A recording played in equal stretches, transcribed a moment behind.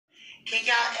Can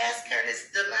y'all ask her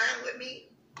to the line with me?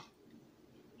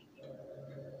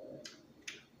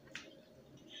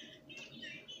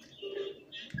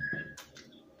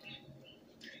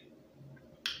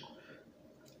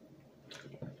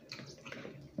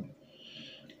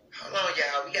 Hold on,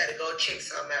 y'all. We gotta go check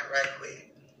something out right quick.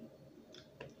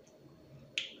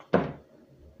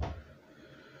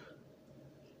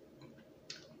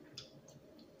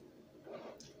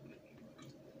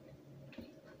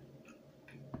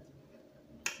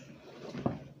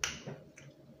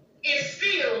 It's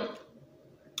still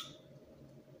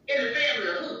in the family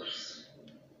of hoops,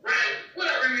 right? What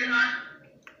up, Remy Hart?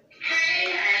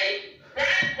 Hey,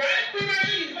 right, quick on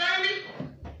you, follow me?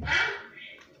 Huh?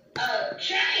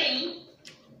 Chain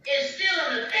is still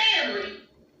in the family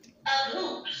of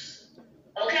hoops,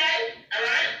 okay? All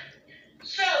right?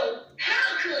 So,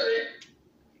 how could...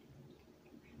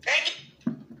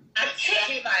 I tell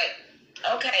you, like,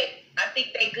 okay, I think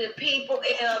they good people,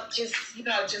 and just give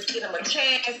them a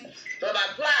chance, blah,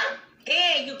 blah, blah.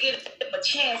 Then you give them a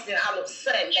chance, and all of a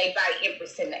sudden, they bite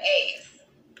Empress in the ass.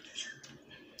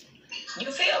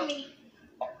 You feel me?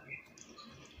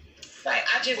 Like,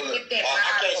 I just get that vibe.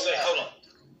 I can't say, hold on.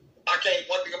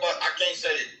 One thing about, I can't say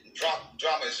that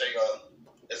drama is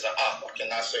it's an op. I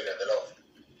cannot say that at all.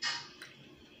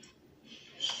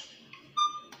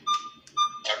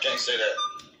 I can't say that.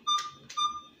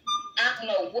 I don't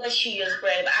know what she is,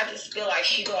 Brandon, but I just feel like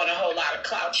she doing a whole lot of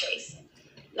clout chasing.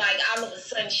 Like, all of a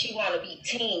sudden, she want to be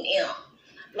Team M.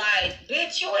 Like,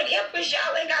 bitch, you and Empress,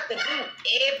 y'all ain't got to do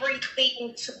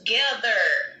everything together.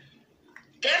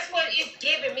 That's what it's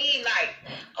giving me, like,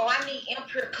 oh, I need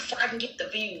Empress so I can get the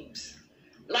views.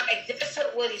 Like, that's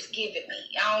what it's giving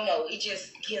me. I don't know. It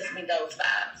just gives me those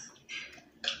vibes.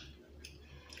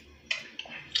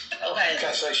 Okay. You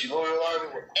can't say she's loyal,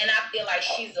 and I feel like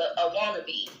she's a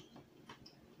wannabe.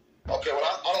 Okay, well,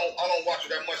 I don't watch her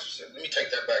that much. Let me take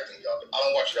that back then, y'all. I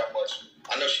don't watch her that much.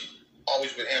 I know she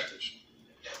always with Empress.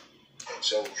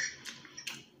 So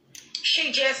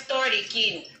she just started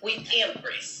getting with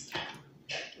Empress.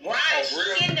 Right? Oh,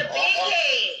 really? She's in the big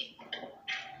head.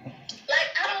 Like,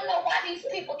 I don't know why these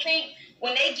people think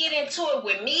when they get into it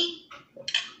with me,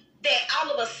 that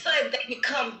all of a sudden they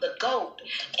become the GOAT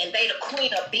and they the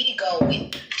queen of B-Go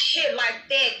and shit like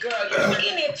that, girl. You're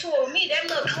getting into it with me. That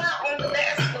little clout only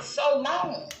lasts for so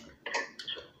long.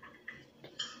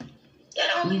 That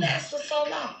only lasts for so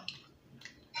long.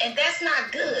 And that's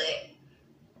not good.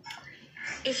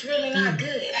 It's really not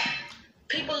good.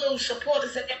 People lose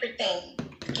supporters and everything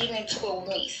getting into it with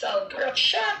me. So, girl,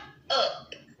 shut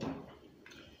up.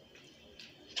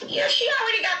 Yeah, she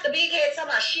already got the big head talking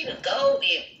about she the GOAT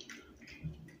and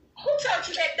who told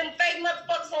you that them fake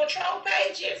motherfuckers on troll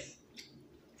pages?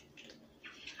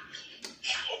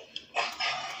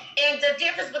 And the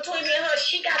difference between me and her,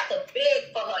 she got to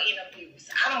beg for her interviews.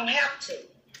 I don't have to.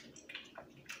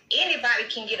 Anybody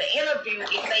can get an interview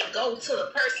if they go to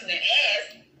the person and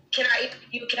ask, can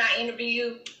I interview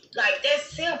you? Like,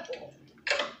 that's simple.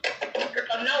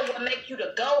 Girl, no, what make you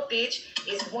the GOAT, bitch,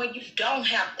 is when you don't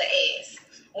have to ask.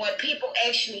 When people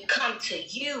actually come to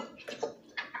you.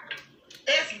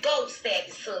 That's GOAT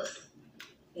status, sis.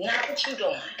 Not what you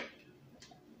doing.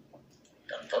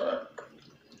 The fuck?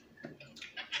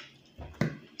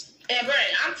 And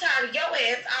Brandon, I'm tired of your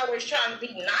ass always trying to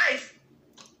be nice.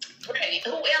 Brandon,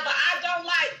 whoever I don't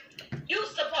like, you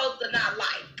supposed to not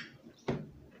like.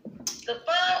 The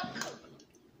fuck?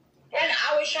 Brandon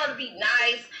always trying to be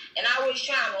nice and always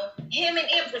trying to, him and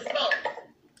Empress both.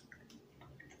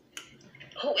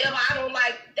 Whoever I don't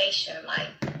like, they shouldn't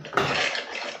like.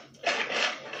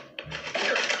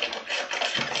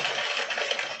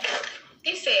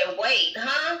 He said, wait,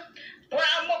 huh?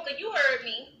 Brown Mocha, you heard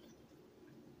me.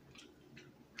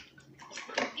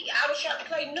 I was trying to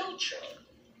play neutral.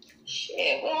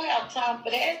 Shit, we don't have time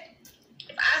for that.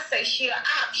 If I say she a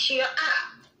op, she a op.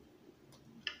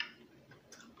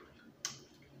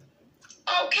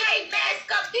 Okay,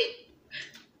 mask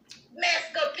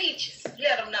up Peaches.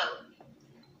 Let them know.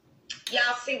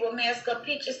 Y'all see what Mask Up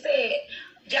Peaches said?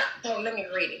 Y'all, let me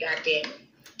read it, goddamn.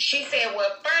 She said,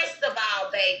 well, first of all,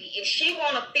 baby, if she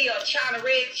want to fill China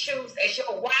Red shoes as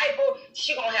your rival,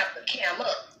 she going to have to cam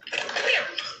up. Period.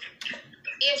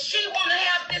 If she want to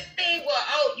have this thing where,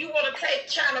 oh, you want to take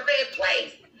China Red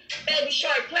place, baby,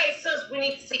 short place, sis, we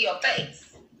need to see your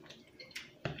face.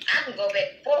 I can go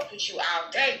back and forth with you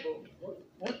all day,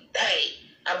 but hey,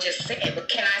 I'm just saying, but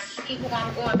can I see who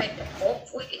I'm going back and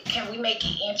forth with? Can we make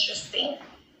it interesting?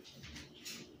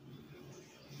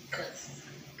 Because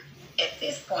at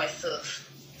this point, sis,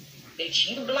 bitch,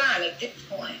 you blind at this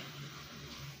point.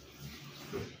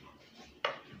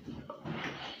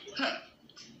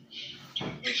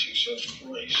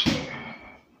 situation.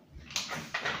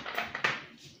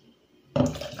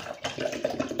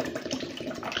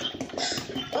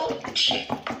 Oh, shit.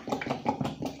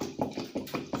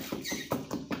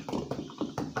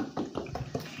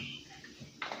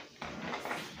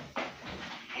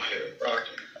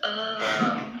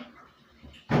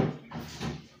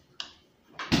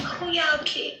 Who y'all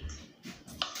kicked?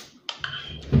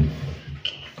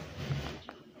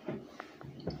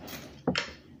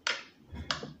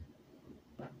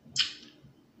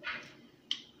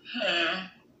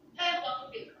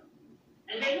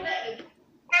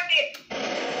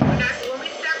 When we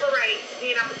separate,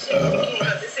 then I'm gonna check it again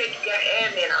because it said you got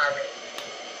admin already.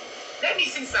 Let me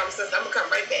see something, sister. I'm gonna come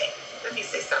right back. Let me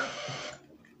see something.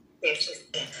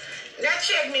 Now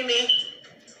check me.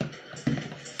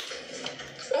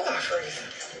 Oh, I'm freezing.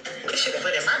 This should have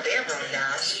put in my bedroom,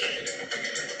 y'all. Shit.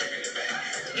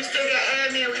 You still got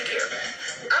admin with you?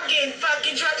 I'm getting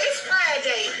fucking drunk. It's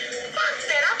Friday. Fuck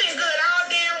that. I've been good all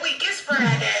damn week. It's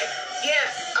Friday.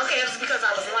 Yes. Okay, it was because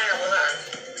I was lying with her.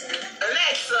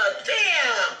 Alexa,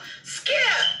 damn. Skip.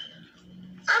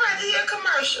 I'm about to hear a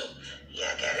commercial.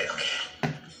 Yeah, I got it. Okay.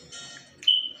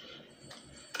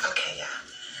 Okay, y'all.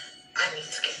 I need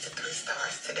to get to 3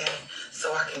 stars today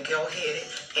so I can go ahead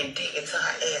and dig into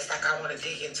her ass like I want to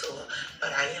dig into her.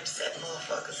 But I am setting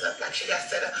motherfuckers up like she got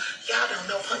set up. Y'all don't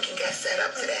know Pumpkin got set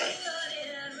up today.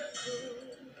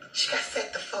 She got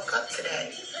set the fuck up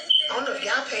today. I don't know if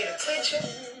y'all paid attention.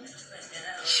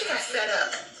 She got set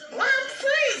up. Why I'm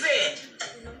freezing?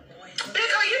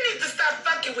 Big O, you need to stop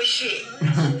fucking with shit.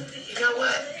 You know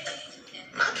what?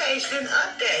 My page didn't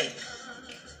update.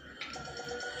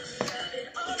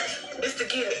 Mr.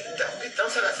 Giddy,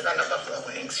 don't tell us about no buffalo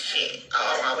wings. Shit.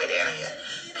 Oh, all the way down here.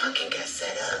 Pumpkin got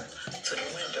set up to the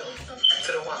window,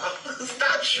 to the wall.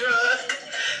 Stop, shrug.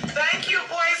 Thank you,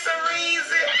 voice of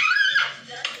reason.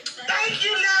 Thank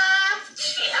you, love.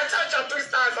 Shit, I told y'all 3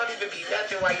 stars don't even be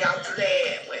nothing while y'all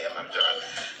playing. Well, I'm drunk.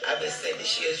 I've been saying this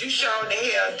shit. You sure the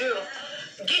hell do.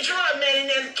 Get you a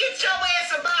minute and get your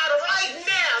ass a bottle right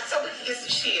now so we can get some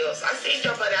shields. I seen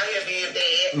your butt out here being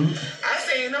bad. I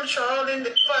seen them trolling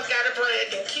the fuck out of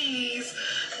Brandon Keys.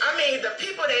 I mean, the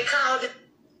people they called it.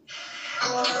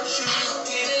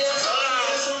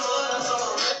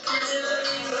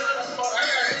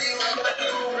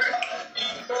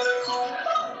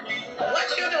 What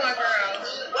you doing, girl?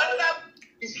 What up?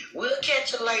 We'll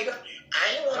catch you later. I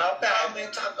ain't want to come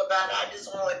and talk about it. I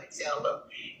just wanted to tell her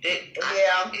that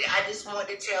I just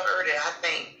wanted to tell her that I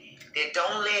think that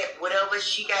don't let whatever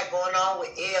she got going on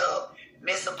with Elle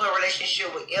mess up her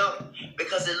relationship with M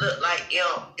because it looked like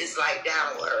M is like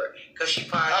down with her because she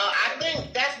probably. I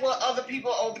think that's what other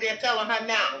people over there telling her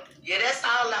now. Yeah, that's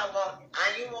all I want.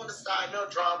 I didn't want to start no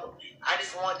drama. I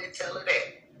just wanted to tell her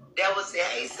that. That was it.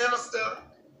 Hey, sister.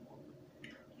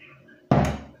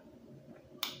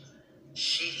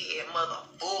 She here,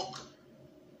 motherfucker.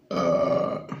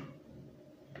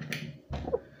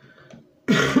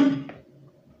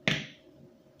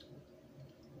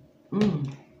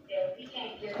 Yeah, we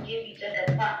can't just give each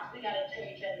other props. We gotta tear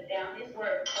each other down. This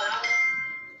word clout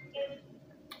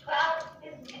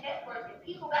is networking.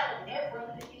 People got a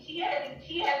network. She had to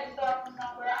start from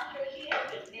somewhere. I'm sure she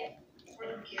has a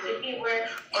network to get where.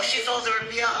 Oh, she's supposed to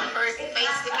reveal her first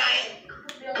face tonight.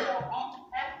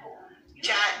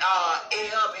 Chat,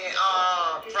 Eb and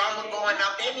Brahma going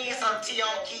up. They need some tea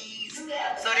on keys.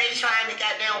 So they trying to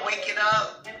goddamn wake it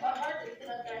up.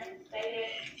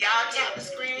 Y'all tap the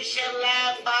screen, share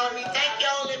live, follow me. Thank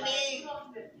y'all to me.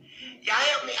 Y'all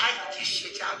help me. I this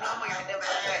shit, y'all know me. I never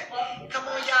had. Come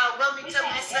on, y'all. Run me to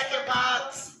my second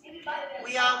box.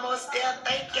 We almost there.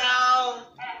 Thank y'all.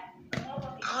 I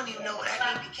don't even know what I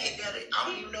need to get there. I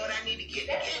don't even know what I need to get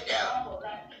there.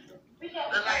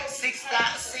 Look like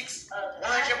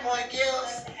 100-point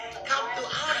gifts. Come through.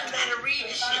 I don't even know how to read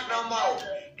this shit no more.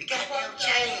 The goddamn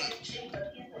change. She's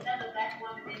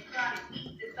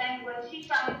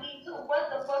trying to eat too.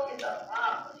 What the fuck is a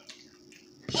problem?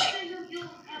 What do you use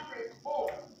Empress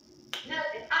for?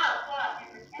 Nothing. I'll call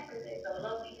Empress. Empress is a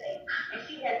lovely lady. And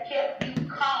she has kept you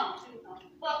calm through some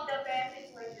fucked up ass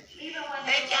situations. Even when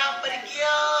thank y'all for the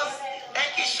gifts.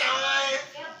 Thank you, Sean.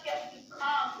 Kept you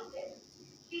calm today.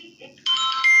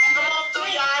 Come on through,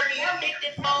 y'all. I need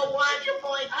 54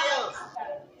 100-point gifts.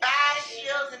 5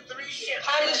 shields and 3 shields.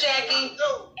 Hi, Miss Jackie. And it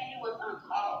was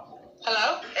uncalled for.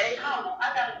 Hello? Hey.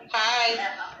 Hi.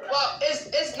 Well,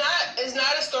 it's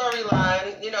not a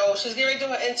storyline. You know, she's getting ready to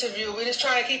do her interview. We're just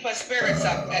trying to keep her spirits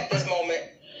up at this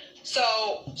moment. So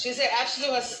she said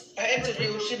after her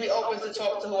interview, she'll be open to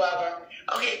talk to whoever.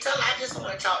 Okay, tell her I just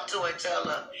want to talk to her and tell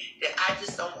her that I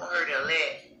just don't want her to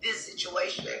let this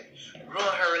situation ruin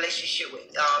her relationship relationship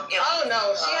with Oh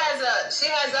no, she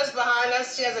has us behind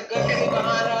us. She has a good thing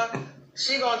behind her.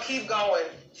 She gonna keep going.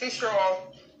 She's strong.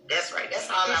 That's right. That's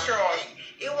all. She's strong.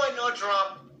 It wasn't no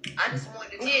drama. I just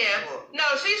wanted to tell you. No,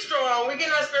 she's strong. We're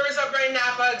getting our spirits up right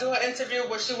now for her to do her interview,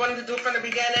 what she wanted to do from the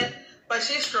beginning. But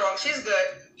she's strong. She's good.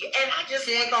 Yeah, and I just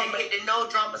ain't gonna get the no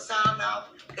drama sound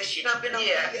out because she done been over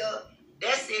here.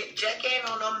 That's it. Jack ain't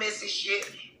on no messy shit.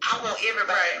 I want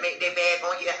everybody to make their bag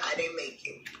on here how they make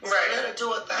it. So let her do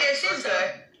her thing. Yeah, she's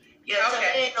good. Yeah, okay.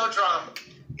 There ain't no drama.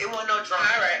 It wasn't no drama.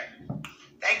 All right.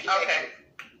 Thank you. Okay.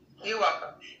 You're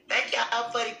welcome. Thank y'all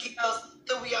for the kills.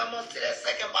 So we almost to that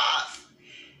second box.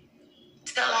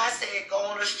 Tell her I said go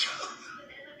on the show.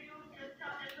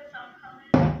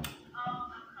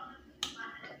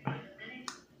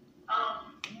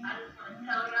 I just want to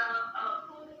tell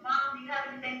y'all, Mom, do you have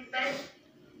anything to say?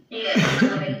 Yeah,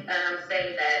 I'm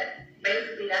saying that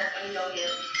basically that's when you don't get,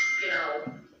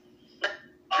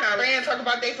 Man, talk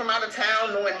about they from out of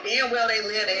town, knowing damn well they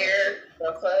live there.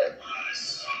 But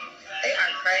they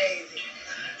are crazy.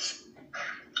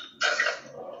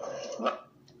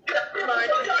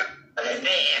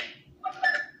 Man.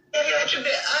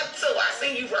 I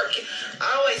see you working.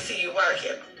 I always see you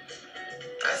working.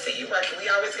 I see you working. We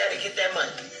always got to get that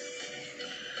money.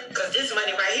 Because this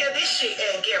money right here, this shit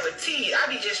ain't guaranteed. I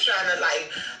be just trying to,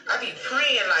 I be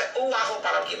praying, oh, I hope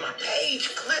I don't get my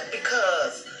page clipped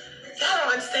because y'all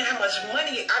don't understand how much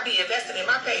money I be investing in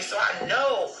my page. So I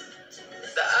know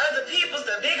the other people's,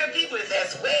 the bigger people,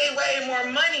 that's way, way more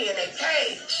money in their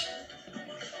page.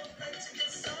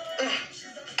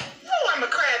 Oh, I'm a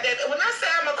cry. When I say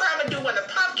I'm a cry, I'm going to do when the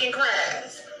pumpkin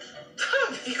cries.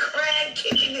 I'm be crying,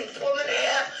 kicking and pulling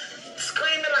hair,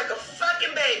 screaming like a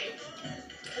fucking baby.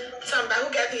 Talking about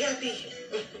who got the happy.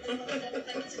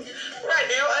 Right,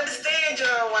 they don't understand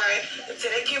y'all why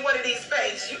until they get one of these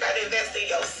pages. You got to invest in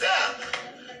yourself.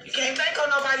 You can't bank on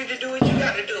nobody to do it. You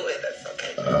got to do it. That's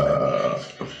okay.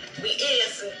 We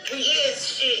is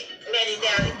shit, Manny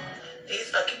Downey. These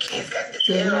fucking kids got this.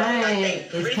 Good night.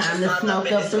 It's time to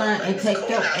smoke a blunt and take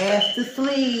your ass to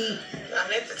sleep. I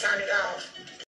meant to turn it off.